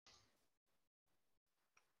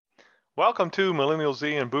Welcome to Millennial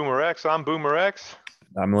Z and Boomer X. I'm Boomer X,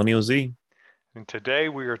 I'm Millennial Z. and today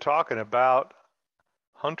we are talking about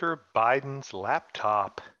Hunter Biden's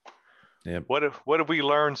laptop. Yep. What have we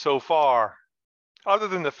learned so far, other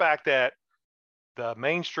than the fact that the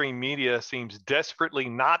mainstream media seems desperately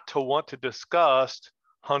not to want to discuss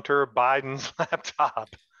Hunter Biden's laptop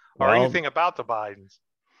or Well, anything about the Bidens?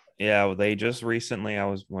 yeah, they just recently,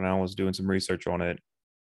 when I was doing some research on it,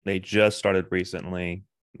 they just started recently.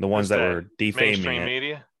 The ones Who's that that? were defaming Mainstream it,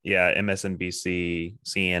 media? yeah, MSNBC,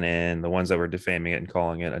 CNN, the ones that were defaming it and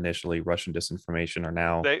calling it initially Russian disinformation are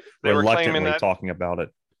now They were claiming reluctantly that talking about it.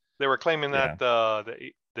 Yeah.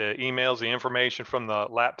 the emails, the information from the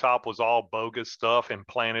laptop was all bogus stuff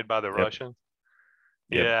implanted by the Yep. Russians.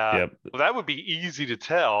 Yep. Yeah, Yep. well, that would be easy to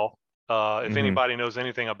tell if hmm anybody knows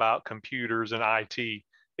anything about computers and IT.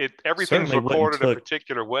 Everything's Certainly wouldn't recorded a took.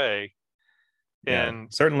 particular way, Yeah. and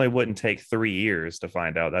Certainly wouldn't take 3 years to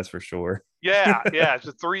find out. That's for sure. yeah.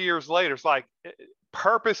 So 3 years later, it's like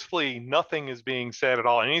purposefully nothing is being said at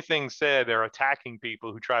all. Anything said, they're attacking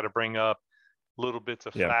people who try to bring up little bits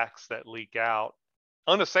of Yeah. facts that leak out,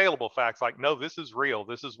 unassailable facts like, no, this is real.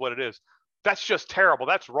 This is what it is. That's just terrible.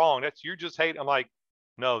 That's wrong. That's you're just hating. I'm like,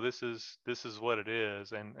 no, this is what it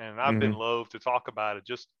is. And I've been hmm loath to talk about it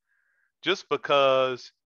just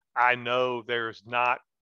because I know there's not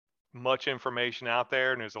much information out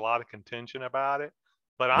there and there's a lot of contention about it.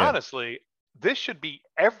 But Yeah. honestly, this should be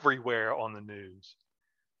everywhere on the news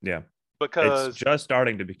Yeah. It's because just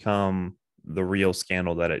starting to become the real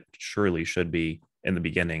scandal that it surely should be in the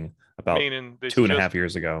beginning about meaning it's two and a just half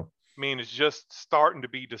years ago. it's just starting to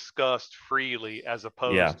be discussed freely as Yeah.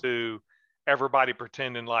 opposed to everybody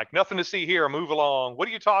pretending like nothing to see here, move along. What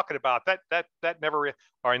are you talking about? That never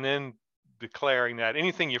or and then declaring that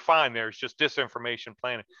anything you find there is just disinformation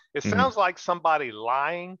planted. It hmm sounds like somebody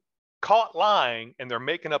lying, caught lying, and they're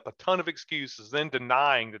making up a ton of excuses, then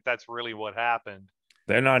denying that that's really what happened.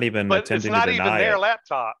 They're not even But it's attempting to not even deny their it.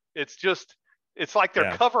 laptop. It's like they're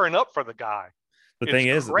Yeah. covering up for the guy. The It's thing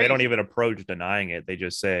is, they don't crazy. even approach denying it. They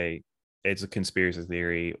just say it's a conspiracy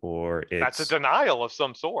theory or That's a it's, denial of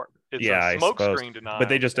some sort. It's a yeah, I suppose. smokescreen But they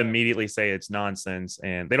denial. just immediately say it's nonsense.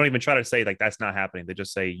 And they don't even try to say, like, that's not happening. They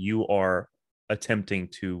just say you are attempting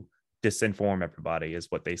to disinform everybody, is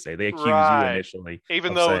what they say. They accuse you Right. initially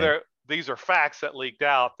Even of though saying, these are facts that leaked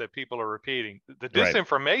out that people are repeating. The right.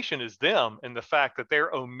 disinformation is them and the fact that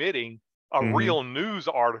they're omitting a hmm real news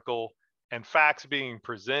article and facts being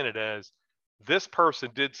presented as this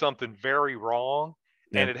person did something very wrong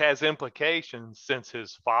and Yeah. it has implications since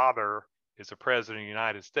his father is a president of the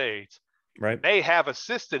United States. Right. They have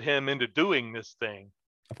assisted him into doing this thing.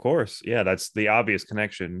 Of course. Yeah, that's the obvious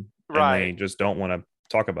connection, and Right. they just don't want to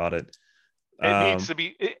talk about it. It needs Um, to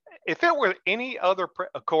be. If it were any other,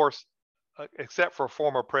 of course, except for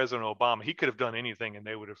former President Obama, he could have done anything, and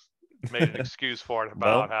they would have made an excuse for it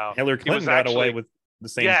about well, how Hillary he was Clinton got away actually, with the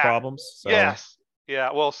same yeah, problems. So, yes,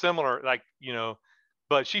 yeah, well, similar, like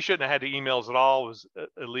but she shouldn't have had the emails at all. It was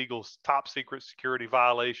illegal, top secret security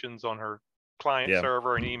violations on her client yeah.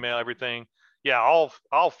 server and email, everything. Yeah,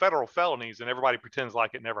 all federal felonies, and everybody pretends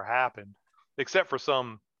like it never happened, except for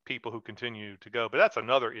some people who continue to go. But that's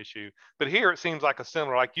another issue. But here it seems like a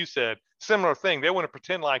similar, like you said, similar thing. They want to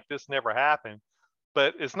pretend like this never happened.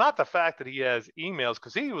 But it's not the fact that he has emails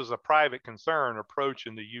because he was a private concern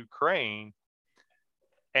approaching the Ukraine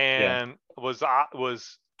Yeah. and was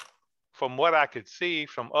from what I could see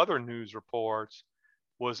from other news reports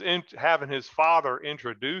was having his father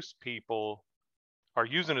introduce people or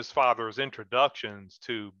using his father as introductions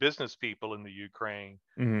to business people in the Ukraine.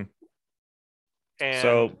 hmm And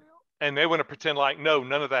So, they want to pretend like no,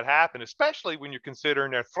 none of that happened, especially when you're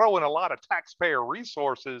considering they're throwing a lot of taxpayer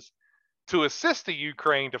resources to assist the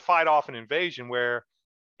Ukraine to fight off an invasion where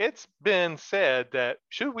it's been said that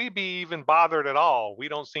should we be even bothered at all? We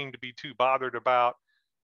don't seem to be too bothered about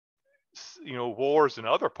wars in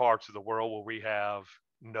other parts of the world where we have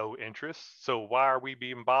no interest. So why are we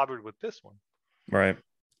being bothered with this one? right.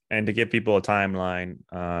 And to give people a timeline,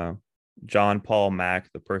 John Paul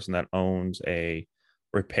Mack, the person that owns a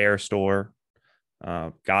repair store,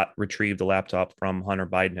 got retrieved the laptop from Hunter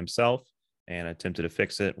Biden himself and attempted to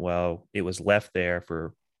fix it. Well, it was left there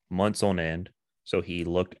for months on end. So he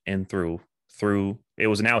looked in through it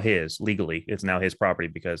was now his legally. It's now his property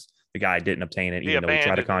because the guy didn't obtain it, He even though he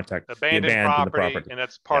tried to abandoned it, contact. He abandoned abandoned the property, property. and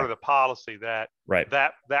that's part Yeah, of the policy that right.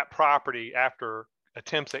 that property, after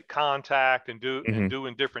attempts at contact and hmm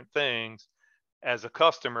doing different things, as a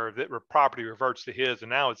customer, that property reverts to his, and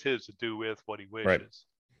now it's his to do with what he Right. wishes.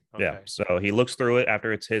 Yeah. Okay. So he looks through it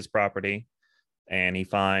after it's his property, and he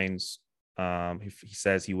finds He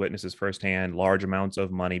says he witnesses firsthand large amounts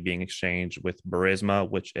of money being exchanged with Burisma,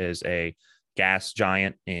 which is a gas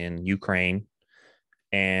giant in Ukraine,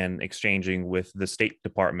 and exchanging with the State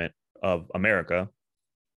Department of America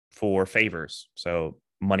for favors. So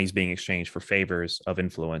money's being exchanged for favors of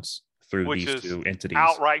influence through which these is two entities.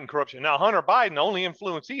 outright in corruption. Now, Hunter Biden, the only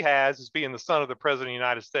influence he has is being the son of the president of the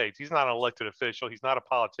United States. He's not an elected official. He's not a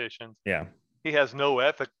politician. Yeah. He has no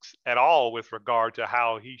ethics at all with regard to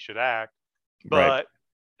how he should act. Right. But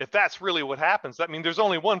if that's really what happens, I mean, there's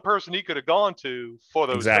only one person he could have gone to for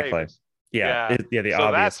those Exactly. favors. Yeah. Yeah. The so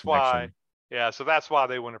obvious that's why. connection. Yeah. So that's why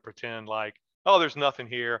they want to pretend like, oh, there's nothing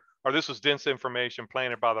here, or this was disinformation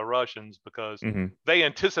planted by the Russians because they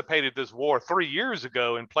anticipated this war 3 years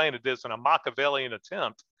ago and planted this in a Machiavellian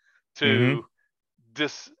attempt to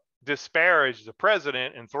disparage the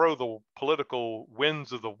president and throw the political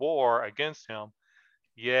winds of the war against him.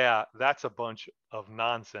 Yeah, that's a bunch of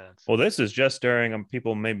nonsense. Well, this is just during,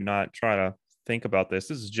 people maybe not try to think about this.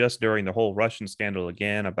 This is just during the whole Russian scandal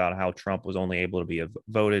again about how Trump was only able to be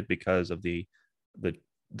voted because of the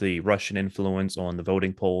Russian influence on the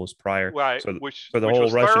voting polls prior. Right, so, which whole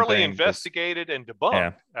was Russian thoroughly investigated and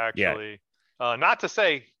debunked, actually. Yeah. Not to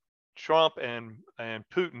say Trump and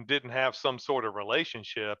Putin didn't have some sort of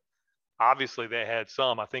relationship. Obviously, they had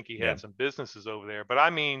some. I think he had some businesses over there. But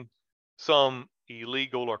I mean, some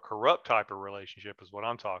illegal or corrupt type of relationship is what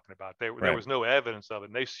I'm talking about. There was no evidence of it.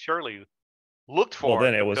 And they surely looked for it. Well,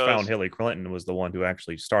 then it was found Hillary Clinton was the one who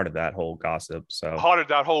actually started that whole gossip. So started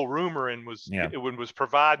that whole rumor and was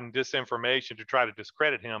providing disinformation to try to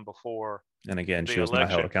discredit him before. And again, she was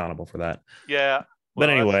not held accountable for that. Yeah. Well,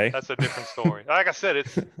 but anyway, that's a different story. Like I said,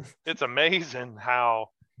 it's amazing how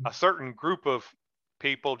a certain group of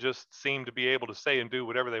people just seem to be able to say and do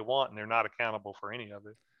whatever they want, and they're not accountable for any of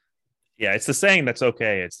it. Yeah, it's the saying that's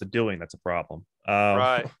okay. It's the doing that's a problem.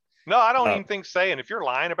 Right. No, I don't even think saying. If you're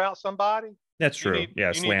lying about somebody, that's true.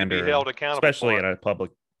 You slander, need to be held accountable, especially in a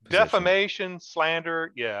public position. Defamation,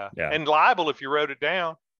 slander, and libel if you wrote it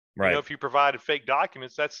down. Right. You know, if you provided fake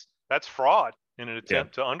documents, that's fraud in an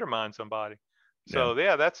attempt to undermine somebody. So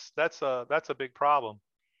that's a big problem.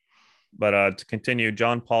 But to continue,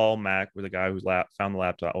 John Paul Mack was the guy who found the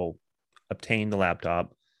laptop, obtained the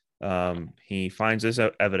laptop. He finds this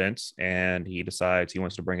evidence and he decides he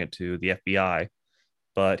wants to bring it to the FBI,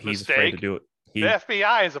 but he's afraid to do it. The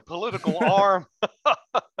FBI is a political arm.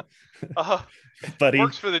 But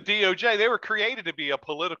works for the DOJ. They were created to be a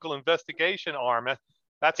political investigation arm.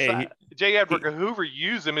 That's J. Edgar Hoover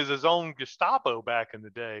used them as his own Gestapo back in the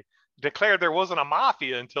day. Declared there wasn't a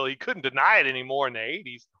mafia until he couldn't deny it anymore in the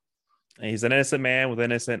 80s. He's an innocent man with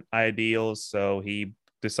innocent ideals, so he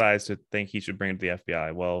decides to think he should bring it to the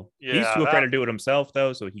FBI. Well, he's too afraid to do it himself,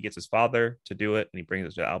 though, so he gets his father to do it, and he brings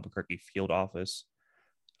it to the Albuquerque field office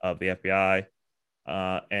of the FBI.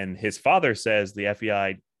 And his father says the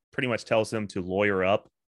FBI pretty much tells him to lawyer up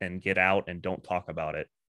and get out and don't talk about it,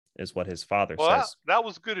 is what his father says. That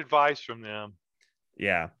was good advice from them.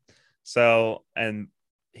 Yeah. So, and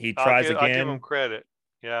he tries again. I give him credit.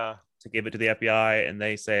 Yeah. To give it to the FBI, and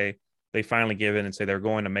they finally give in and say they're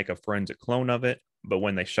going to make a forensic clone of it. But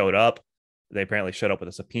when they showed up, they apparently showed up with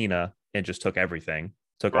a subpoena and just took everything.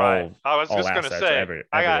 Took all. I was just going to say,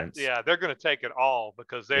 they're going to take it all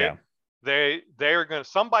because they're going to,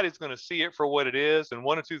 somebody's going to see it for what it is, and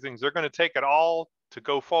one of two things: they're going to take it all to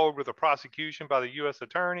go forward with a prosecution by the U.S.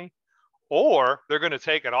 attorney, or they're going to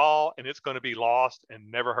take it all and it's going to be lost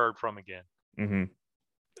and never heard from again. Mm-hmm.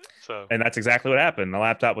 So, and that's exactly what happened. The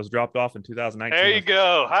laptop was dropped off in 2019. There you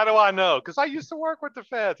go. How do I know? Because I used to work with the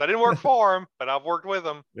feds. I didn't work for them, but I've worked with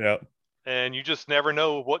them. Yeah. And you just never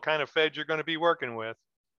know what kind of fed you're going to be working with.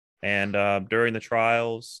 And during the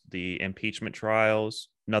trials, the impeachment trials,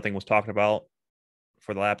 nothing was talked about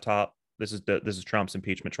for the laptop. This is Trump's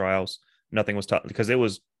impeachment trials. Nothing was talked because it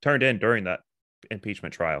was turned in during that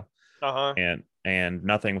impeachment trial. And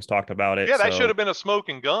nothing was talked about it. Yeah, that should have been a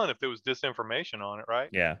smoking gun if there was disinformation on it, right?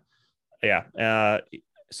 Yeah.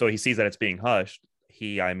 So he sees that it's being hushed.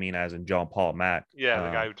 As in John Paul Mack. Yeah,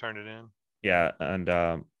 the guy who turned it in. Yeah,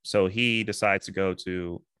 and so he decides to go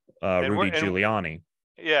to Rudy Giuliani.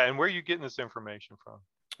 Yeah, and where are you getting this information from?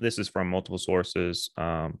 This is from multiple sources.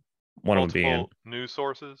 One of them being news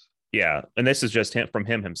sources. Yeah, and this is just from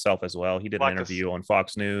him himself as well. He did an interview on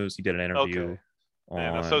Fox News. He did an interview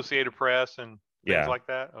on Associated Press and things like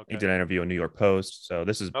that. Okay. He did an interview on New York Post. So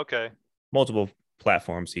this is multiple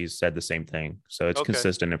platforms. He's said the same thing. So it's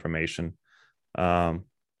consistent information. But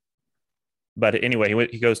anyway,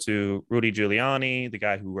 he goes to Rudy Giuliani, the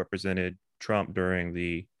guy who represented Trump during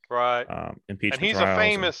the Right. And impeachment he's a trials.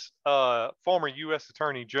 famous former U.S.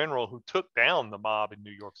 Attorney General who took down the mob in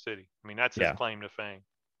New York City. I mean, that's his Yeah. claim to fame,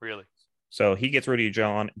 really. So he gets Rudy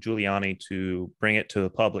Giuliani to bring it to the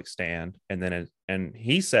public stand, and then and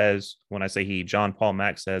he says, when I say he, John Paul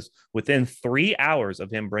Mack says, within 3 hours of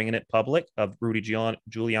him bringing it public, of Rudy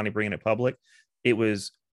Giuliani bringing it public, it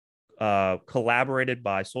was collaborated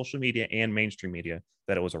by social media and mainstream media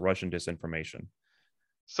that it was a Russian disinformation.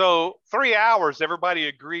 So 3 hours, everybody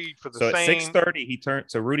agreed for the So at same. 6:30, he turned.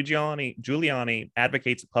 So Rudy Giuliani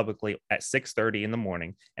advocates publicly at 6:30 in the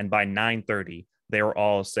morning, and by 9:30, they were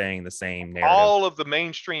all saying the same narrative. All of the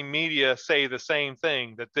mainstream media say the same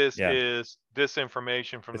thing, that this Yeah. is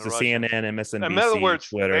disinformation from It's the a Russians. CNN, MSNBC, In other words,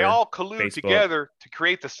 Twitter, they all collude Facebook. together to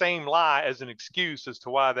create the same lie as an excuse as to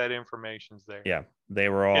why that information's there. Yeah, they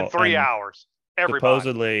were all in 3 hours. Everybody.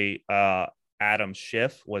 Supposedly, Adam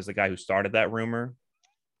Schiff was the guy who started that rumor.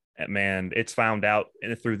 Man, it's found out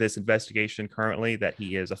through this investigation currently that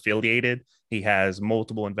he is affiliated. He has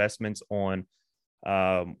multiple investments on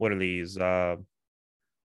what are these?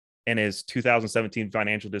 In his 2017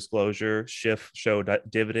 financial disclosure, Schiff showed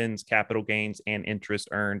dividends, capital gains, and interest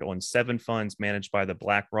earned on 7 funds managed by the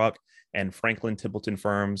BlackRock and Franklin Templeton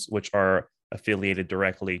firms, which are affiliated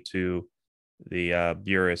directly to the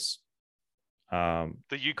Buris. The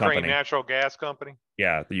Ukraine company. natural gas company.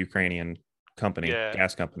 Yeah, the Ukrainian company,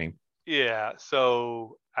 gas company. Yeah.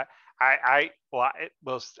 So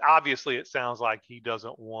well, obviously it sounds like he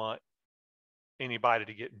doesn't want anybody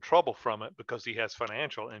to get in trouble from it because he has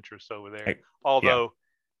financial interests over there. Although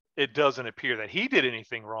it doesn't appear that he did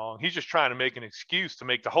anything wrong. He's just trying to make an excuse to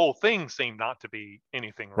make the whole thing seem not to be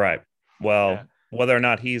anything wrong. Right. Well, whether or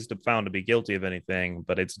not he's found to be guilty of anything,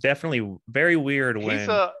 but it's definitely very weird when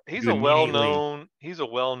he's a well-known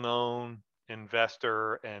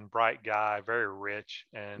investor and bright guy, very rich,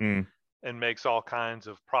 and makes all kinds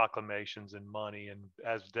of proclamations and money and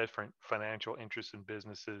has different financial interests and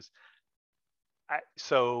businesses.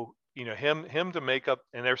 So him to make up,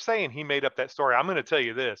 and they're saying he made up that story. I'm going to tell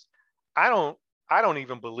you this: I don't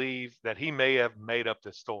even believe that he may have made up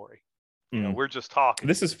this story. We're just talking.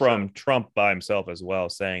 This is from Trump by himself as well,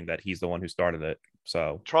 saying that he's the one who started it.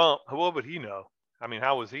 So Trump, what would he know? I mean,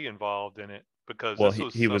 how was he involved in it? Because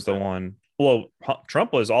he was the one. Well,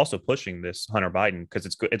 Trump was also pushing this Hunter Biden because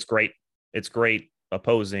it's great. It's great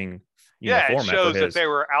opposing. It shows that they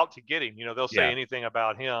were out to get him. They'll say anything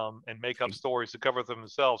about him and make up stories to cover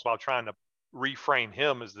themselves while trying to reframe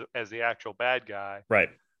him as the actual bad guy. Right.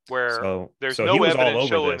 Where there's no evidence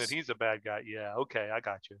showing that he's a bad guy. Yeah. Okay. I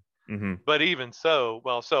got you. Mm-hmm. But even so,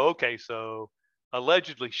 so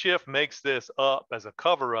allegedly Schiff makes this up as a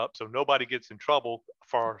cover up so nobody gets in trouble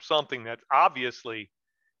for something that obviously,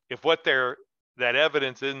 if that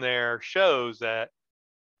evidence in there shows that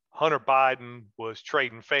Hunter Biden was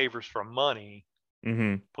trading favors for money,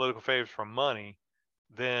 political favors for money,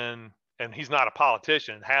 then, and he's not a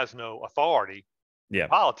politician, has no authority in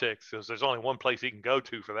politics, because there's only one place he can go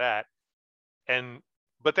to for that.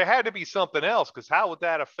 But there had to be something else, because how would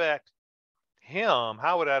that affect him?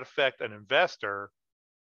 How would that affect an investor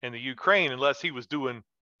in the Ukraine unless he was doing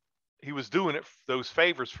those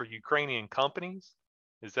favors for Ukrainian companies?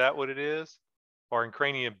 Is that what it is? Or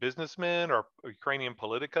Ukrainian businessmen or Ukrainian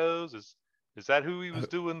politicos? Is that who he was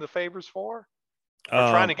doing the favors for? Or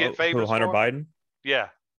trying to get favors Hunter for? Biden? Yeah.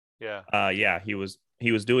 He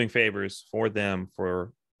was doing favors for them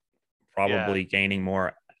for probably gaining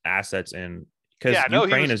more assets because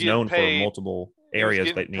Ukraine is known for multiple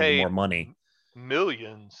areas that need more money.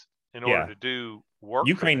 Millions in order to do work.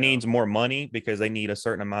 Ukraine needs more money because they need a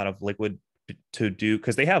certain amount of liquid to do,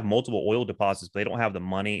 because they have multiple oil deposits, but they don't have the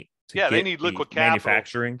money to get they need liquid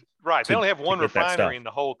manufacturing. Right. They only have one refinery in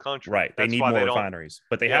the whole country. Right. They need more refineries,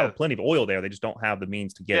 but they have plenty of oil there. They just don't have the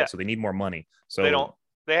means to get it. So they need more money. So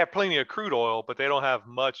they have plenty of crude oil, but they don't have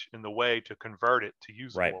much in the way to convert it to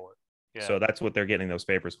usable oil. Yeah. So that's what they're getting those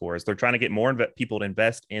favors for, is they're trying to get more people to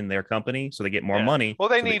invest in their company so they get more money. Well,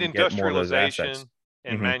 they need industrialization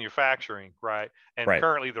and manufacturing, right? And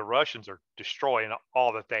currently the Russians are destroying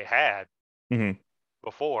all that they had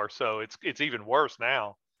before. So it's even worse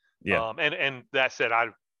now. Yeah. And that said, I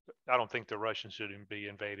don't think the Russians should be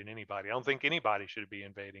invading anybody. I don't think anybody should be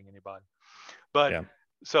invading anybody. But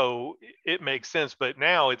so it makes sense. But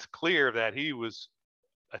now it's clear that he was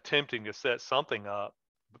attempting to set something up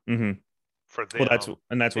for them. Well,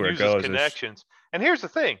 that's where it goes. Connections. And here's the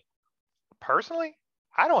thing. Personally,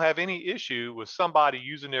 I don't have any issue with somebody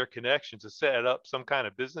using their connections to set up some kind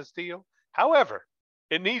of business deal. However,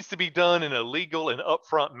 it needs to be done in a legal and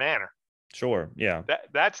upfront manner. Sure. Yeah.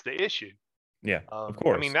 That's the issue. Yeah, of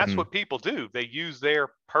I mean, course. that's And what people do. They use their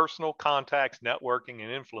personal contacts, networking,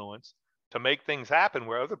 and influence to make things happen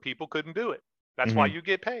where other people couldn't do it. That's why mhm. you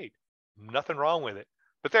get paid. Nothing wrong with it.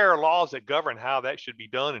 But there are laws that govern how that should be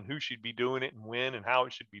done and who should be doing it and when and how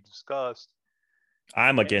it should be discussed.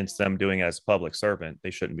 I'm against them doing it as public servant.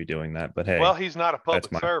 They shouldn't be doing that. But Well, hey, he's not a that's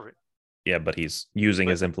public my servant. yeah. But he's using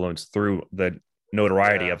But his influence through the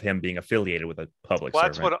notoriety yeah, of him being affiliated with a public well,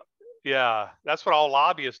 that's servant. what, yeah, that's what all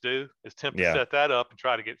lobbyists do is attempt to Yeah, set that up and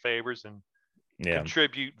try to get favors and yeah.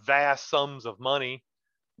 contribute vast sums of money,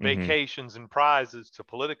 Hmm. vacations, and prizes to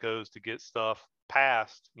politicos to get stuff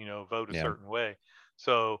passed, vote a Yeah, certain way.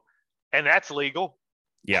 So, and that's legal.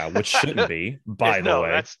 yeah. Which shouldn't be, by the No, way.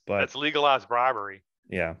 that's But that's legalized bribery.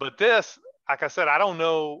 yeah. But this, like I said, I don't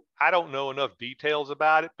know enough details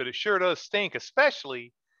about it, but it sure does stink,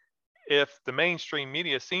 especially if the mainstream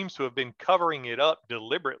media seems to have been covering it up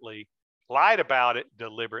deliberately, lied about it Yep.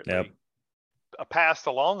 deliberately, passed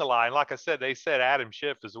along a lie. And like I said, they said Adam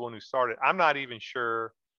Schiff is the one who started. I'm not even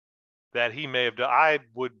sure that he may have done. I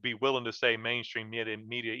would be willing to say mainstream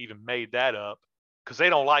media even made that up because they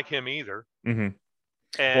don't like him either. Hmm.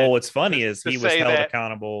 Well, And what's funny is to he was say held that,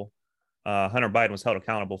 accountable. Hunter Biden was held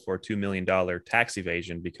accountable for a $2 million tax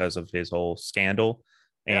evasion because of his whole scandal,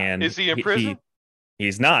 yeah, and is he in prison?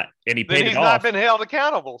 he's not, and he Then paid it he's not off. been held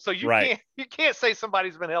accountable. So you Right. can't say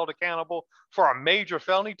somebody's been held accountable for a major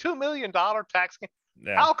felony, $2 million tax.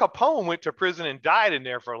 Yeah. Al Capone went to prison and died in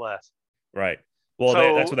there for less. Right. Well,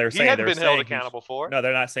 that's what So they were he saying. hadn't They're been held saying he. accountable for it. No,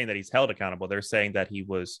 they're not saying that he's held accountable. They're saying that he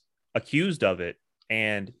was accused of it,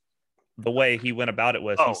 and the way he went about it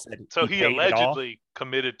was he Oh, said so he he paid it off. allegedly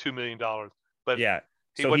committed $2 million, but Yeah.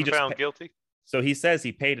 he So he wasn't just found guilty. so he says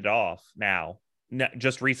he paid it off now.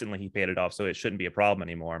 Just recently he paid it off, so it shouldn't be a problem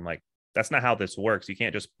anymore. I'm like, that's not how this works. You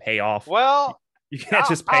can't just pay off. Well, You can't I'll,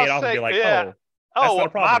 just pay I'll it off and be say, like, yeah. oh, that's not Oh, a my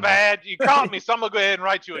problem anymore. bad. You caught me, so I'm gonna go ahead and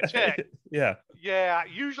write you a check. Yeah. Yeah,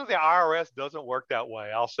 usually the IRS doesn't work that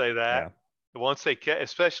way. I'll say that. Yeah. Once they,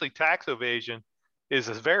 especially tax evasion, is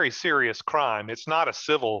a very serious crime. It's not a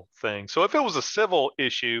civil thing. So if it was a civil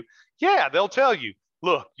issue, yeah, they'll tell you,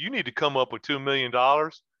 look, you need to come up with $2 million, Hmm.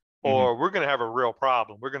 or we're going to have a real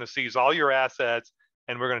problem. We're going to seize all your assets,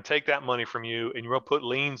 and we're going to take that money from you, and we're going to put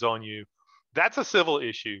liens on you. That's a civil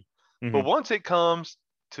issue. But Hmm. once it comes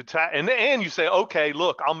to tax, and you say, okay,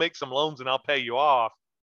 look, I'll make some loans and I'll pay you off.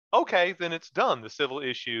 Okay, then it's done. The civil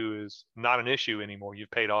issue is not an issue anymore.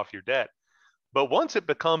 You've paid off your debt. But once it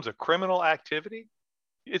becomes a criminal activity,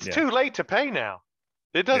 it's Yeah. too late to pay now.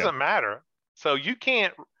 It Yeah. doesn't matter. So you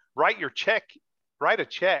can't write your check, write a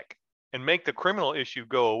check and make the criminal issue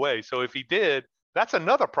go away. So if he did, that's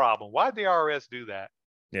another problem. Why did the IRS do that?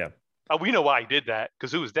 Yeah. Oh, we know why he did that,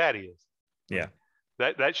 because who his daddy is. I Yeah.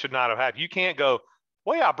 mean, that should not have happened. You can't go,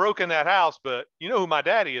 well, yeah, I broke in that house, but you know who my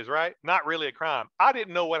daddy is, right? Not really a crime. I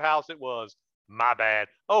didn't know what house it was. My bad.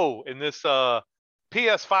 Oh, in this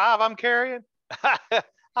PS5 I'm carrying,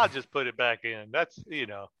 I'll just put it back in. That's,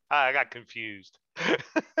 I got confused.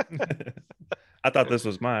 I thought this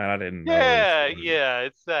was mine. I didn't know it was Yeah, yours. yeah,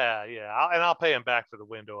 it's yeah. I'll pay him back for the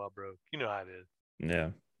window I broke. You know how it is. Yeah.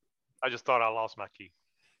 I just thought I lost my key.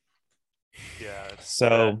 Yeah, it's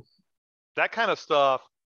So, that kind of stuff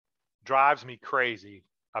drives me crazy.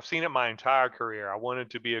 I've seen it my entire career. I wanted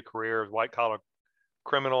to be a career of white collar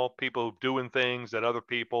criminal, people doing things that other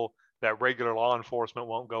people, that regular law enforcement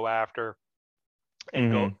won't go after,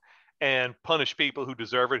 and go mhm. and punish people who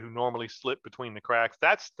deserve it, who normally slip between the cracks.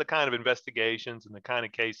 That's the kind of investigations and the kind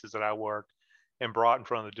of cases that I worked and brought in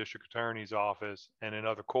front of the district attorney's office and in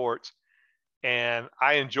other courts. And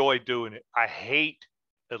I enjoy doing it. I hate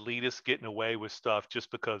elitists getting away with stuff just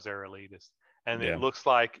because they're elitists. And it Yeah. looks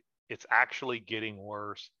like it's actually getting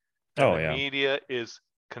worse. And Oh the yeah. media is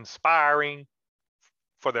conspiring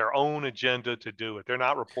for their own agenda to do it. They're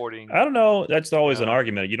not reporting. I don't know. That's always an Uh,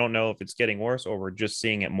 argument. You don't know if it's getting worse or we're just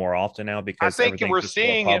seeing it more often now I because think everything's we're just more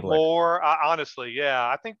seeing it public. more. Honestly, yeah,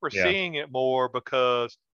 I think we're Yeah. seeing it more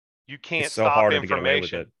because you It's can't so stop harder to get away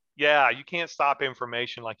with information. it. Yeah, you can't stop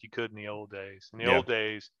information like you could in the old days. In the Yeah. old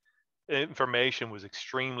days, information was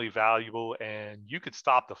extremely valuable and you could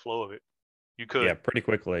stop the flow of it. You Yeah. could. Pretty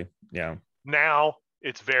quickly. Yeah. Now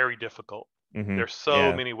it's very difficult. Hmm. There's so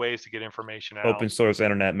Yeah. many ways to get information out. Open source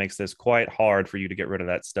internet makes this quite hard for you to get rid of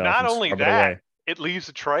that stuff Not and only scrub it that, away. it leaves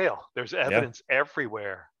a trail. There's Yeah. evidence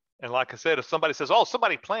everywhere. And like I said, if somebody says, oh,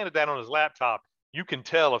 somebody planted that on his laptop, you can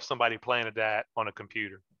tell if somebody planted that on a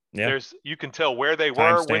computer. Yeah. You can tell where they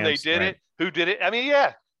were, when they Timestamps. did Right. it, who did it. I mean,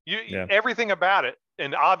 yeah, Yeah. everything about it.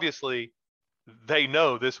 And obviously they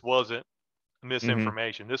know this wasn't Hmm.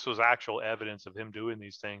 misinformation. This was actual evidence of him doing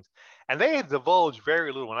these things. And they have divulged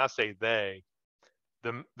very little. When I say they,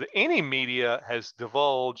 any media has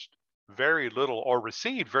divulged very little or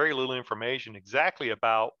received very little information exactly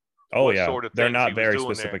about Oh what yeah, sort of they're things he not was very doing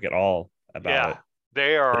there. specific at all about Yeah, it.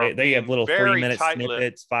 they are They have being little very 3-minute tight-lipped,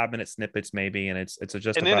 snippets, 5-minute snippets maybe, and it's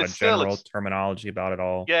just and then about a it's still general it's terminology about it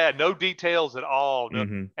all. yeah, no details at all. No,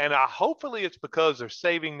 Hmm. and hopefully it's because they're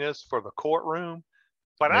saving this for the courtroom.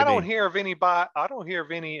 But I don't Maybe. hear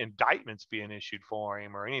of any indictments being issued for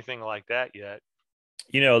him or anything like that yet.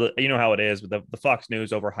 You know how it is. The Fox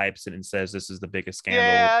News overhypes it and says this is the biggest scandal,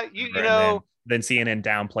 Yeah, ever, and then CNN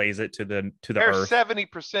downplays it to the there's earth.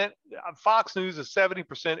 70%. Fox News is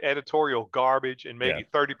 70% editorial garbage and Yeah. maybe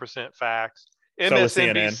 30% facts. So is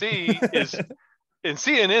CNN. MSNBC is, and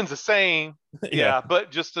CNN's the same, Yeah. yeah,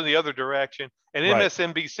 but just in the other direction. And Right.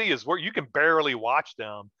 MSNBC is where you can barely watch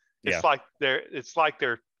them. Yeah. It's like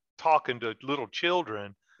they're talking to little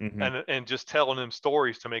children Hmm. and just telling them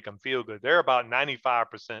stories to make them feel good. They're about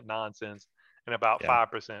 95% nonsense and about Yeah.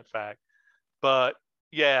 5% fact. But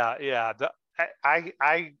yeah,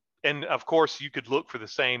 I and of course you could look for the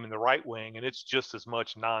same in the right wing, and it's just as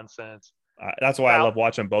much nonsense. That's why I About love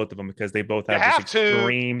watching both of them because they both you have just have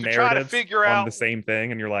extreme to try to narratives figure on the out same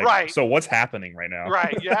thing, and you're like, right, so what's happening right now?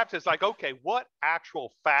 right. You have to. It's like okay, what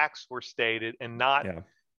actual facts were stated, and not Yeah.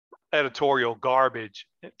 editorial garbage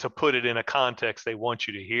to put it in a context they want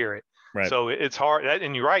you to hear it. Right. So it's hard,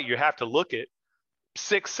 and you're right. You have to look at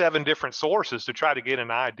 6, 7 different sources to try to get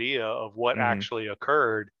an idea of what Hmm. actually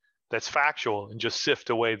occurred that's factual and just sift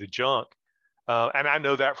away the junk. And I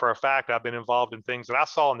know that for a fact. I've been involved in things that I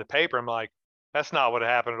saw in the paper. I'm like, that's not what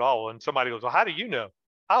happened at all. And somebody goes, well, how do you know?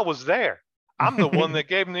 I was there. I'm the one that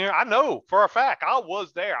gave them the, I know for a fact I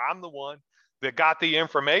was there. I'm the one that got the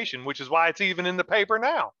information, which is why it's even in the paper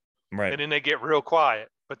now. Right. And then they get real quiet,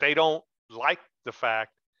 but they don't like the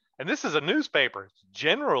fact. And this is a newspaper. It's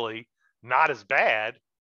generally not as bad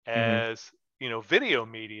Hmm. as, video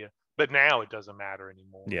media, but now it doesn't matter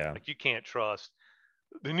anymore. Yeah. Like you can't trust.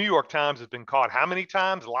 The New York Times has been caught how many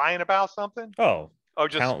times lying about something Oh, or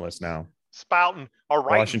just countless now. spouting or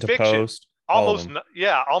writing Washington fiction, Post, all of them.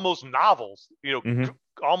 almost novels, Hmm.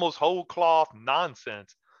 almost whole cloth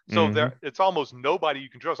nonsense. So Hmm. it's almost nobody you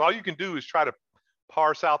can trust. All you can do is try to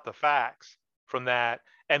parse out the facts from that.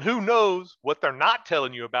 And who knows what they're not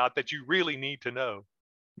telling you about that you really need to know.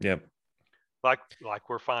 Yep. Like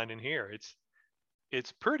we're finding here.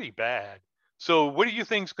 It's pretty bad. So what do you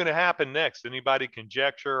think is going to happen next? Anybody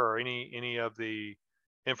conjecture or any of the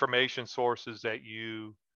information sources that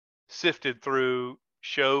you sifted through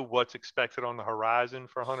show what's expected on the horizon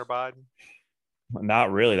for Hunter Biden?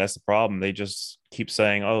 Not really. That's the problem. They just keep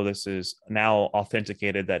saying, "Oh, this is now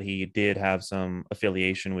authenticated that he did have some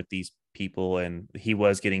affiliation with these people, and he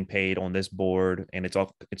was getting paid on this board, and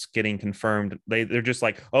it's getting confirmed." They're just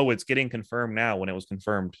like, "Oh, it's getting confirmed now," when it was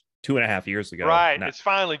confirmed 2.5 years ago. Right. Not It's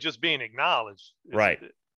finally just being acknowledged. right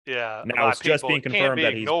Yeah, now. by It's just people. being It can't confirmed be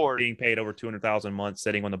that he's ignored. being paid over 200,000 a month,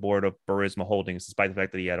 sitting on the board of Burisma Holdings, despite the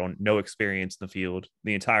fact that he had no experience in the field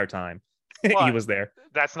the entire time he But was there.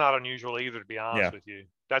 that's not unusual either, to be Yeah. honest with you.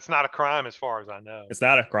 That's not a crime as far as I know. It's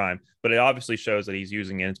not a crime, but it obviously shows that he's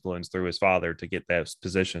using influence through his father to get those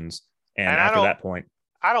positions. And And I after don't that point,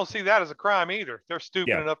 I don't see that as a crime either. They're stupid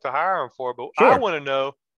yeah, enough to hire him for it, but I sure. want to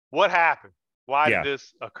know what happened. Why did Yeah.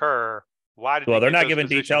 this occur? Why did Well, he they're get not those giving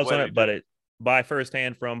positions the details way on they it, but do? it by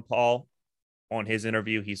firsthand from Paul on his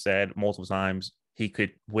interview, he said multiple times he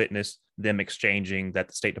could witness them exchanging that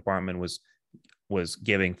the State Department was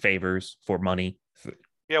giving favors for money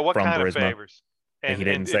Yeah, what from kind of Burisma. favors? And he And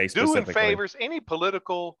didn't say doing specifically. favors, any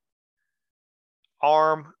political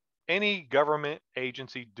arm, any government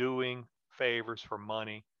agency doing favors for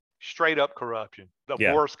money, straight up corruption, the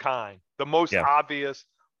Yeah. worst kind, the most Yeah. obvious,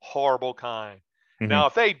 horrible kind. Hmm. Now,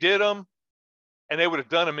 if they did them and they would have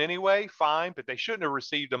done them anyway, fine, but they shouldn't have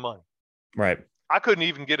received the money. Right. I couldn't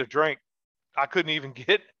even get a drink. I couldn't even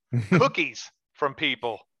get cookies from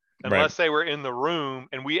people Right. unless they were in the room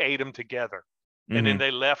and we ate them together. And then Hmm.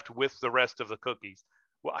 they left with the rest of the cookies.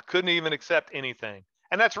 Well, I couldn't even accept anything.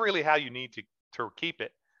 And that's really how you need to keep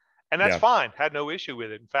it. And that's Yeah. fine. Had no issue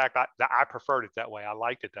with it. In fact, I preferred it that way. I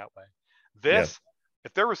liked it that way. Yeah. This,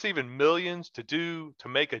 if they're receiving millions to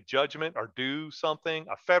make a judgment or do something,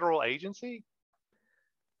 a federal agency,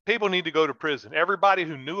 people need to go to prison. Everybody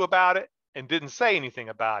who knew about it and didn't say anything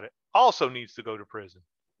about it also needs to go to prison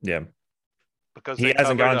Yeah. because He they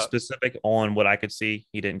hasn't cover it gone up. specific on what I could see.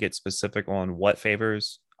 He didn't get specific on what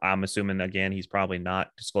favors. I'm assuming again he's probably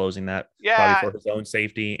not disclosing that, probably Yeah, for his own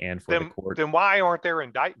safety and for the court. then why aren't there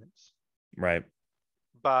indictments Right.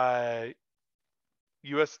 by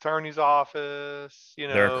U.S. Attorney's Office,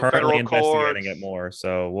 They're currently federal investigating it courts, more,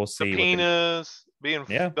 so we'll see what they. subpoenas being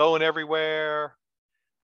Yeah. going everywhere?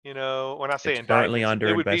 You know, when I say It's currently indictments, under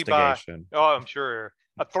it would be by, investigation. oh, I'm sure,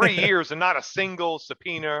 3 years and not a single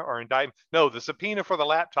subpoena or indictment. No, the subpoena for the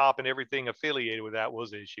laptop and everything affiliated with that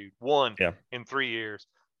was issued, one Yeah. in 3 years,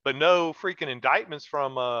 but no freaking indictments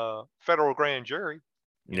from a federal grand jury.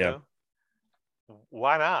 You Yeah. know,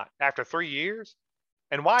 why not after 3 years?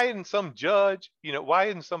 And why isn't some judge, why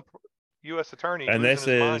isn't some U.S. attorney And losing this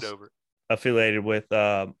his mind is over it? affiliated with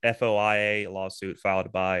FOIA lawsuit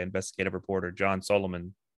filed by investigative reporter John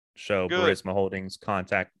Solomon. Show Good. Burisma Holdings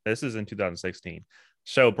contact. This is in 2016.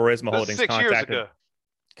 Show Burisma This is Holdings 6 years ago.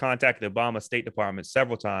 contacted the Obama State Department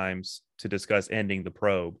several times to discuss ending the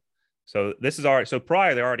probe. So this is already, so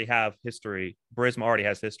prior they already have history. Burisma already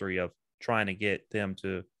has history of trying to get them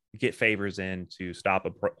to get favors in to stop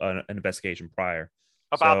an investigation prior.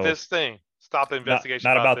 About So this thing. Stop the investigation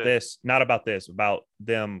not about about this, not about this, about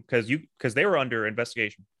them, because they were under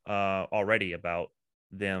investigation already about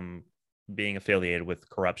them being affiliated with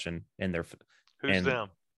corruption in their Who's and them?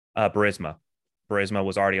 Burisma. Burisma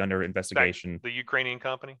was already under investigation. The Ukrainian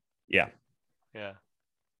company? Yeah, Yeah.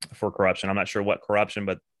 for corruption. I'm not sure what corruption,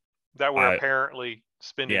 but That we're apparently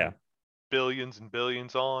spending yeah, billions and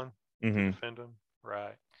billions on to mm-hmm. defend them.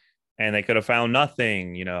 Right. And they could have found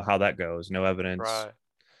nothing. You know how that goes. No evidence. Right.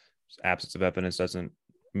 Absence of evidence doesn't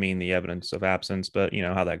mean the evidence of absence, but you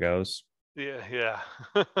know how that goes. Yeah.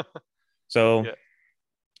 Yeah. So Yeah.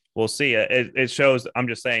 we'll see. It shows. I'm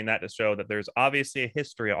just saying that to show that there's obviously a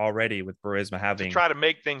history already with Burisma having to try to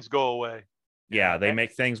make things go away. Yeah, they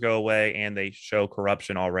make things go away, and they show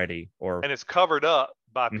corruption already. And it's covered up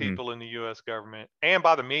by Mhm. people in the U.S. government and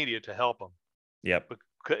by the media to help them. Yep.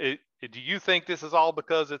 Do you think this is all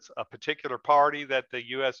because it's a particular party that the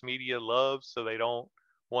U.S. media loves, so they don't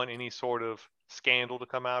want any sort of scandal to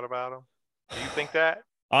come out about them? Do you think that?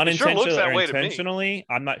 It sure looks Unintentionally that or way to me. intentionally,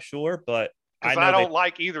 I'm not sure, but Because I don't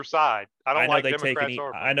like either side. I don't like Democrats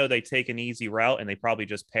or I know they take an easy route, and they probably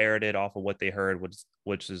just parroted off of what they heard,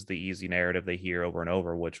 which is the easy narrative they hear over and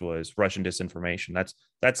over, which was Russian disinformation.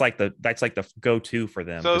 That's like the go-to for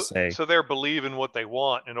them to say. So they're believing what they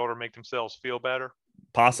want in order to make themselves feel better.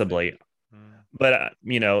 Possibly, but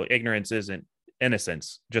ignorance isn't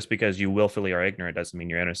innocence. Just because you willfully are ignorant doesn't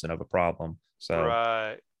mean you're innocent of a problem. So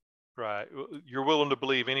right. You're willing to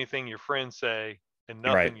believe anything your friends say and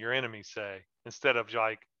nothing your enemies say, instead of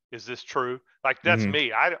like, is this true? Like, that's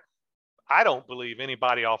me. I don't believe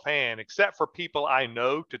anybody offhand, except for people I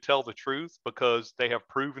know to tell the truth because they have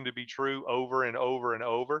proven to be true over and over and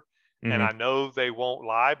over. And I know they won't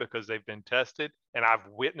lie because they've been tested, and I've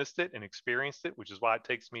witnessed it and experienced it, which is why it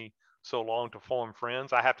takes me so long to form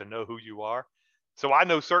friends. I have to know who you are. So I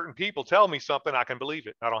know certain people tell me something, I can believe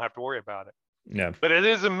it. I don't have to worry about it. Yeah. But it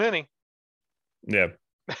isn't many. Yeah.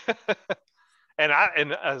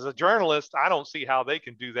 And as a journalist, I don't see how they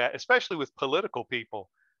can do that, especially with political people.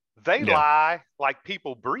 They lie like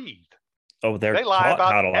people breathe. Oh, they lie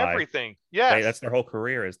about how to everything. Lie. Yes. That's their whole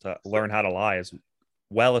career, is to learn how to lie as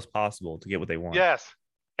well as possible to get what they want. Yes.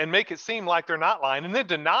 And make it seem like they're not lying, and then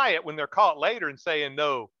deny it when they're caught later and saying,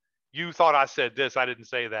 no, you thought I said this, I didn't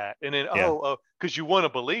say that. And then, because you want to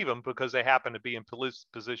believe them because they happen to be in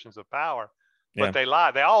positions of power. But they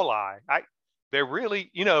lie. They all lie. They're really,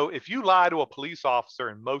 if you lie to a police officer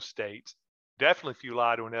in most states, definitely if you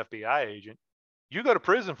lie to an FBI agent, you go to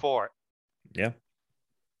prison for it. Yeah.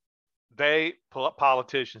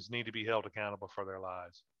 Politicians need to be held accountable for their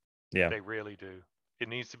lies. Yeah. They really do. It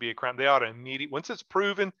needs to be a crime. They ought to immediately, once it's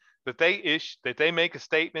proven that they make a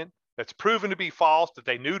statement that's proven to be false, that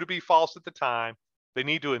they knew to be false at the time, they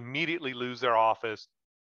need to immediately lose their office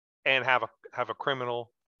and have a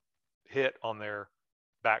criminal hit on their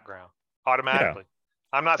background automatically.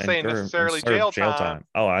 Yeah. I'm not saying necessarily jail time.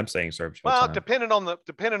 Oh, I'm saying serve jail time. Well, depending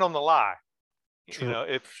on the lie. True.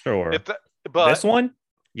 But this one,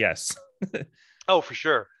 yes. Oh, for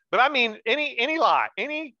sure. But I mean, any lie,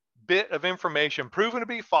 any bit of information proven to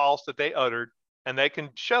be false that they uttered, and they can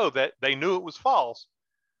show that they knew it was false,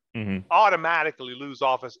 automatically lose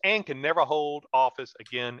office and can never hold office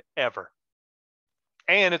again ever.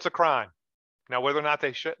 And it's a crime. Now, whether or not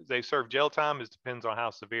they serve jail time depends on how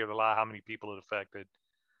severe the lie, how many people it affected,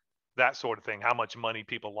 that sort of thing, how much money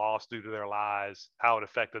people lost due to their lies, how it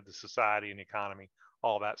affected the society and the economy,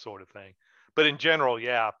 all that sort of thing. But in general,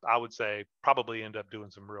 yeah, I would say probably end up doing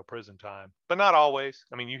some real prison time, but not always.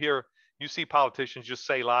 I mean, you see politicians just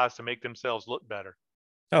say lies to make themselves look better.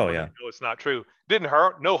 Oh, yeah. No, it's not true. Didn't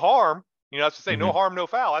hurt, no harm. That's to say no harm, no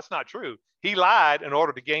foul. That's not true. He lied in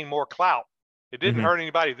order to gain more clout. It didn't hurt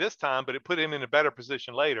anybody this time, but it put him in a better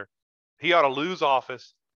position later. He ought to lose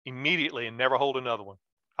office immediately and never hold another one.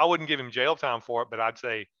 I wouldn't give him jail time for it, but I'd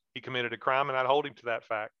say he committed a crime, and I'd hold him to that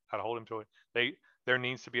fact. I'd hold him to it. There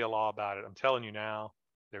needs to be a law about it. I'm telling you now,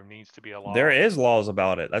 there needs to be a law. There is laws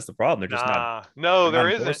about it. That's the problem. They're just not. No, They're there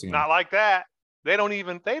not isn't. enforcing them. Not like that. They don't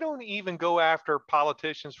even go after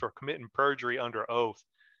politicians for committing perjury under oath.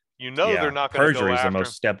 They're not going to go Perjury is the after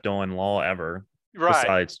most stepped on law ever. right.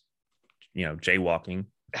 Besides, jaywalking.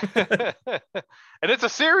 And it's a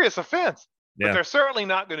serious offense, but Yeah. they're certainly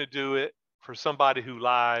not going to do it for somebody who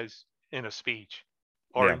lies in a speech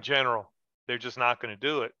or Yeah. in general. They're just not going to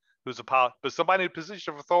do it. But somebody in a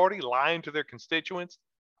position of authority lying to their constituents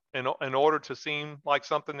in order to seem like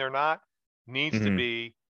something they're not needs to Mhm.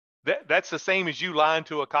 be that's the same as you lying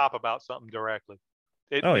to a cop about something directly.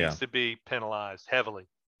 It Oh, needs yeah. to be penalized heavily.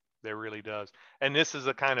 There really does. And this is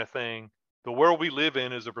the kind of thing, the world we live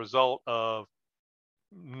in is a result of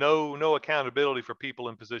no accountability for people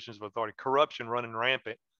in positions of authority, corruption running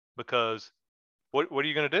rampant, because what are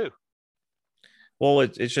you going to do? Well,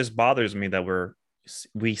 it just bothers me that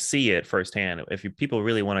we see it firsthand. If people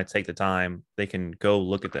really want to take the time, they can go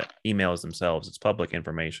look at the emails themselves. It's public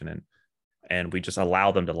information, and we just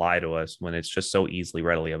allow them to lie to us when it's just so easily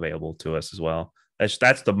readily available to us as well.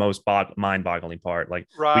 That's the most mind-boggling part. Like,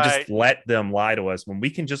 we just Right. let them lie to us when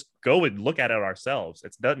we can just go and look at it ourselves.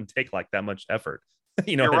 It doesn't take like that much effort.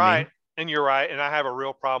 You know You're what I right. mean? And you're right. And I have a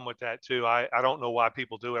real problem with that too. I don't know why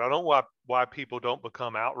people do it. I don't know why people don't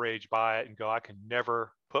become outraged by it and go, I can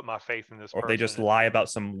never put my faith in this Or if they person. just lie about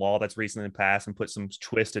some law that's recently passed and put some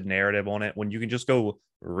twisted narrative on it, when you can just go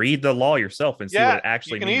read the law yourself and see what it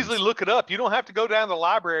actually you can means. easily look it up. You don't have to go down to the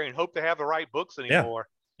library and hope they have the right books anymore.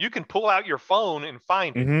 You can pull out your phone and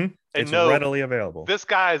find it and It's know readily available. this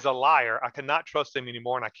guy is a liar. I cannot trust him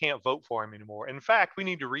anymore, and I can't vote for him anymore. In fact, we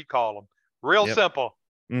need to recall him. Real simple.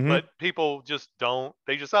 But people just don't.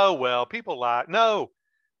 They just, oh, well, people lie. No.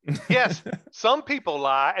 Yes, some people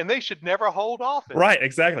lie, and they should never hold office. Right,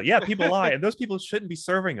 exactly. Yeah, people lie, and those people shouldn't be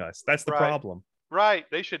serving us. That's the problem. Right.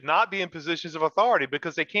 They should not be in positions of authority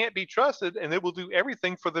because they can't be trusted, and they will do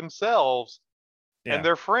everything for themselves and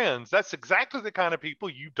their friends. That's exactly the kind of people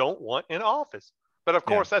you don't want in office. But of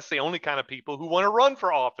course, that's the only kind of people who want to run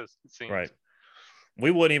for office, it seems. Right. We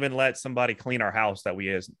wouldn't even let somebody clean our house that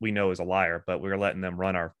we know is a liar, but we're letting them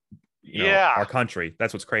run our our country.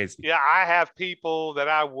 That's what's crazy. Yeah, I have people that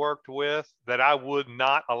I worked with that I would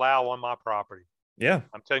not allow on my property. Yeah.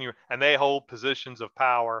 I'm telling you, and they hold positions of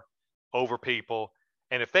power over people.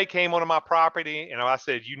 And if they came onto my property and I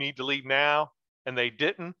said, you need to leave now, and they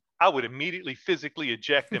didn't, I would immediately physically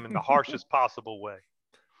eject them in the harshest possible way.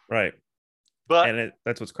 Right. But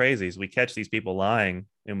that's what's crazy is we catch these people lying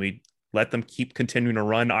and we let them keep continuing to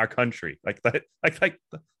run our country. Like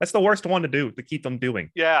that's the worst one to do, to keep them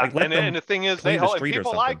doing. Yeah. And the thing is,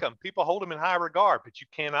 people like them. People hold them in high regard, but you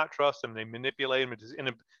cannot trust them. They manipulate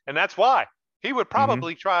them. And that's why he would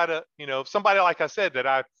probably try to, if somebody, like I said, that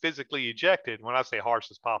I physically ejected, when I say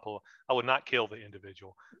harsh as possible, I would not kill the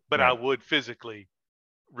individual, but I would physically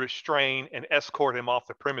restrain and escort him off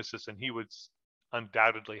the premises. And he would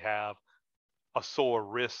undoubtedly have a sore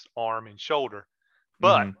wrist, arm, and shoulder.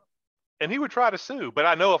 But and he would try to sue, but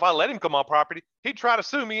I know if I let him come on property, he'd try to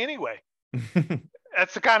sue me anyway.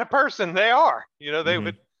 That's the kind of person they are.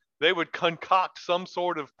 They would concoct some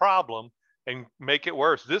sort of problem and make it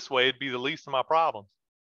worse. This way, it'd be the least of my problems.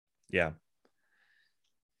 Yeah.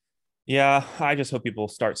 Yeah, I just hope people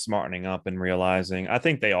start smartening up and realizing. I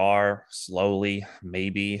think they are slowly,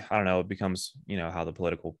 maybe. I don't know. It becomes, how the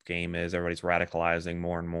political game is. Everybody's radicalizing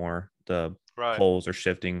more and more. The polls are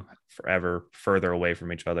shifting forever further away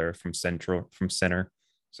from each other, from center.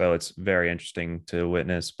 So it's very interesting to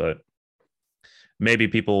witness. But maybe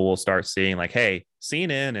people will start seeing like, hey,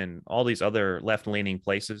 CNN and all these other left-leaning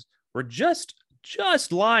places were just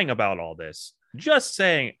lying about all this. Just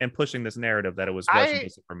saying and pushing this narrative that it was Russian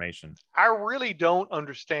disinformation. I really don't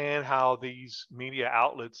understand how these media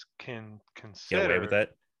outlets can consider get away with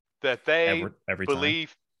it, that they every believe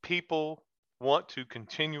time people want to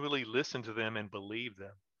continually listen to them and believe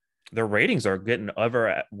them. Their ratings are getting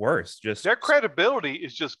ever worse. Just their credibility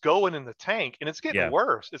is just going in the tank, and it's getting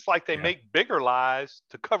worse. It's like they make bigger lies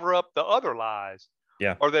to cover up the other lies.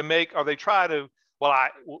 Yeah. Or they try to. Well,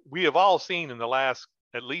 we have all seen in the last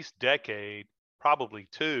at least decade, probably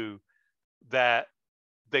two, that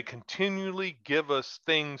they continually give us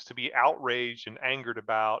things to be outraged and angered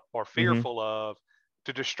about or fearful of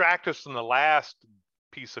to distract us from the last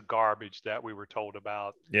piece of garbage that we were told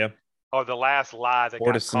about. Yeah. Or the last lie that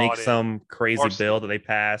or to sneak some crazy bill that they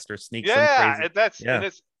passed or sneak some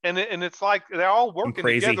crazy. And it's like they're all working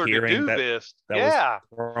together to do this. Was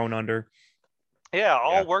thrown under. Yeah,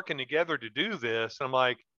 all working together to do this. And I'm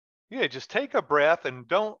like, just take a breath and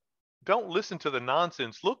don't don't listen to the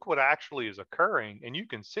nonsense. Look what actually is occurring, and you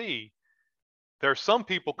can see there's some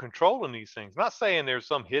people controlling these things. I'm not saying there's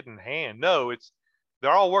some hidden hand. No, it's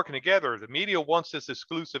they're all working together. The media wants this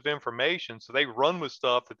exclusive information, so they run with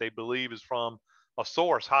stuff that they believe is from a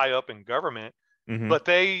source high up in government, Hmm. but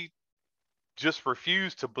they just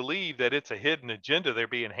refuse to believe that it's a hidden agenda they're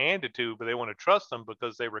being handed to, but they want to trust them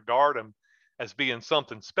because they regard them as being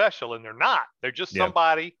something special, and they're not. They're just Yeah.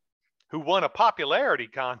 somebody who won a popularity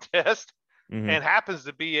contest Hmm. and happens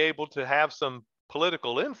to be able to have some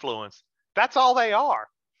political influence. That's all they are.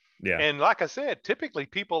 Yeah. And like I said, typically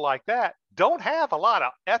people like that don't have a lot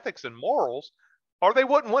of ethics and morals, or they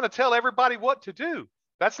wouldn't want to tell everybody what to do.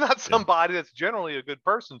 That's not Yeah. somebody that's generally a good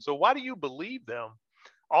person. So why do you believe them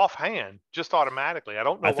offhand, just automatically? I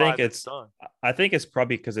don't know I why think that's it's done. I think it's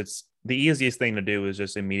probably because it's the easiest thing to do is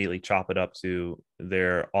just immediately chop it up to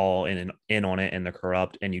they're all in on it and they're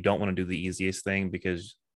corrupt, and you don't want to do the easiest thing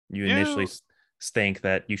because you initially You, think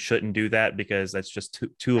that you shouldn't do that because that's just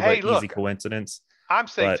too of an hey, easy look, coincidence. I'm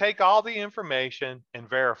saying But take all the information and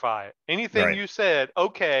verify it. Anything right, you said,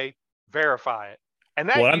 okay, verify it. And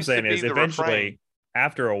that what I'm used to saying be is the refrain. eventually,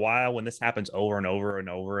 after a while, when this happens over and over and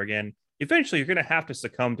over again, eventually you're gonna have to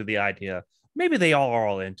succumb to the idea maybe they all are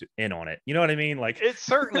all in on it. You know what I mean? Like, It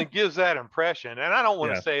certainly gives that impression, and I don't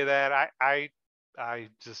want yeah. to say that. I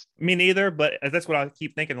just Me neither, but that's what I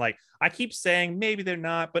keep thinking. Like, I keep saying maybe they're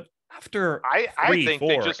not, but after I three, think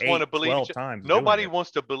they four, just want to eight, believe. 12 times doing Nobody it.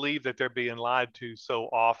 wants to believe that they're being lied to so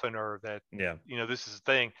often, or that Yeah. this is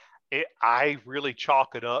the thing. I really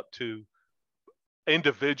chalk it up to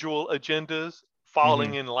individual agendas falling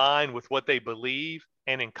Hmm. in line with what they believe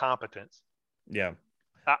and incompetence. Yeah.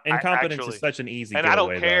 I Incompetence is actually, such an easy and I don't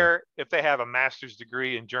giveaway, though. care if they have a master's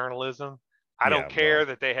degree in journalism. I don't Yeah. care Well,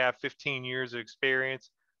 that they have 15 years of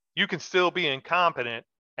experience. You can still be incompetent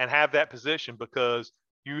and have that position because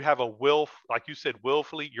you have a like you said,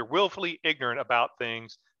 you're willfully ignorant about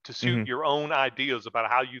things to suit hmm your own ideas about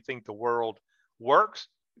how you think the world works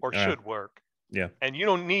or uh, should work. yeah. And you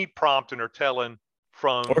don't need prompting or telling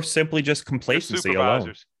Or from simply just your complacency alone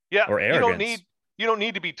supervisors. Yeah, or arrogance. you don't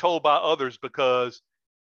need to be told by others because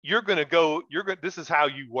you're going this is how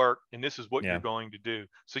you work and this is what you're Yeah. going to do.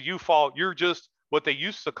 So you're just what they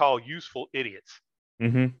used to call useful idiots,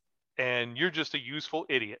 Hmm. and you're just a useful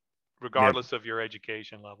idiot Yep. regardless of your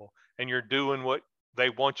education level, and you're doing what they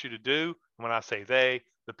want you to do. When I say they,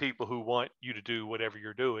 the people who want you to do whatever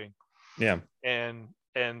you're doing. Yeah. And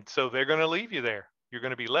so they're going to leave you there. You're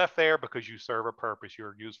going to be left there because you serve a purpose.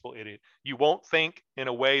 You're a useful idiot. You won't think in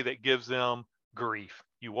a way that gives them grief.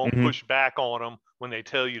 You won't Hmm. push back on them when they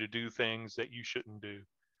tell you to do things that you shouldn't do.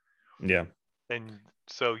 Yeah. And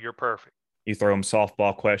so you're perfect. You throw them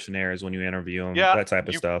softball questionnaires when you interview them, Yeah, that type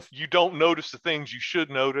of you stuff. you don't notice the things you should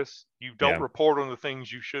notice. You don't Yeah. report on the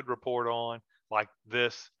things you should report on, like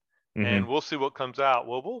this. And Hmm. we'll see what comes out.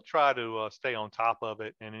 Well, we'll try to stay on top of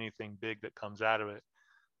it and anything big that comes out of it.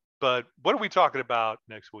 But what are we talking about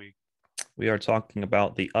next week? We are talking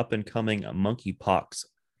about the up and coming monkeypox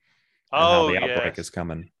and how Oh, the outbreak yes. is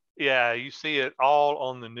coming. Yeah, you see it all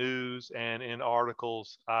on the news and in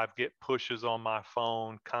articles. I get pushes on my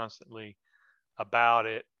phone constantly about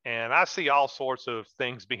it. And I see all sorts of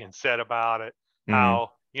things being said about it. Hmm.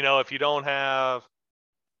 How, if you don't have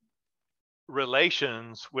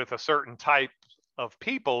relations with a certain type of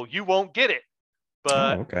people, you won't get it. Oh,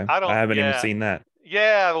 But okay. I I don't, haven't even yeah, seen that.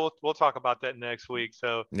 yeah, we'll talk about that next week.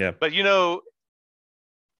 So, Yeah. but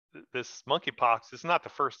this monkeypox is not the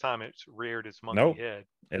first time it's reared its monkey Nope. head.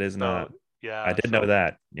 It is So, not. I yeah, did know so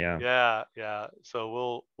that. Yeah. yeah, yeah.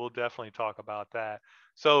 So we'll definitely talk about that.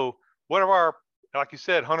 So what are like you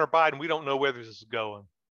said, Hunter Biden, we don't know where this is going.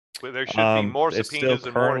 But there should be more It's still subpoenas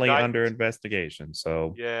and more currently under indictments. investigation.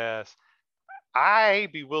 So, Yes.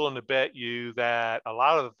 I'd be willing to bet you that a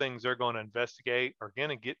lot of the things they're going to investigate are going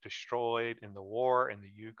to get destroyed in the war in the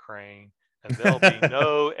Ukraine, and there'll be that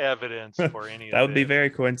no evidence for any of would be this. very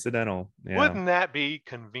coincidental. Yeah. Wouldn't that be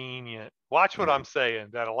convenient? Watch what Yeah. I'm saying,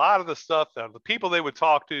 that a lot of the stuff that the people they would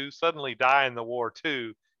talk to suddenly die in the war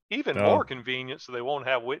too. Even more Oh, convenient, so they won't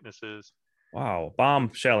have witnesses. wow.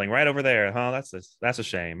 Bomb shelling right over there. Huh? That's a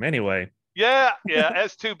shame. Anyway. Yeah, yeah.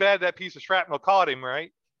 That's too bad that piece of shrapnel caught him,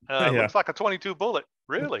 right? Yeah. Looks like a 22 bullet.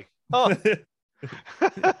 Really? Huh.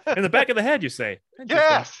 In the back of the head, you say. Interesting.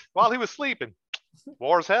 Yes, while he was sleeping.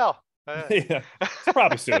 War's hell. Yeah. It's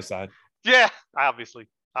probably suicide. Yeah, obviously.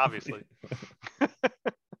 Obviously.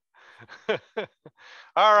 All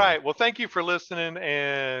Yeah. right. Well, thank you for listening,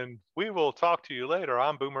 and we will talk to you later.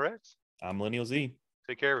 I'm Boomer X. I'm Millennial Z.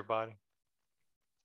 Take care, everybody.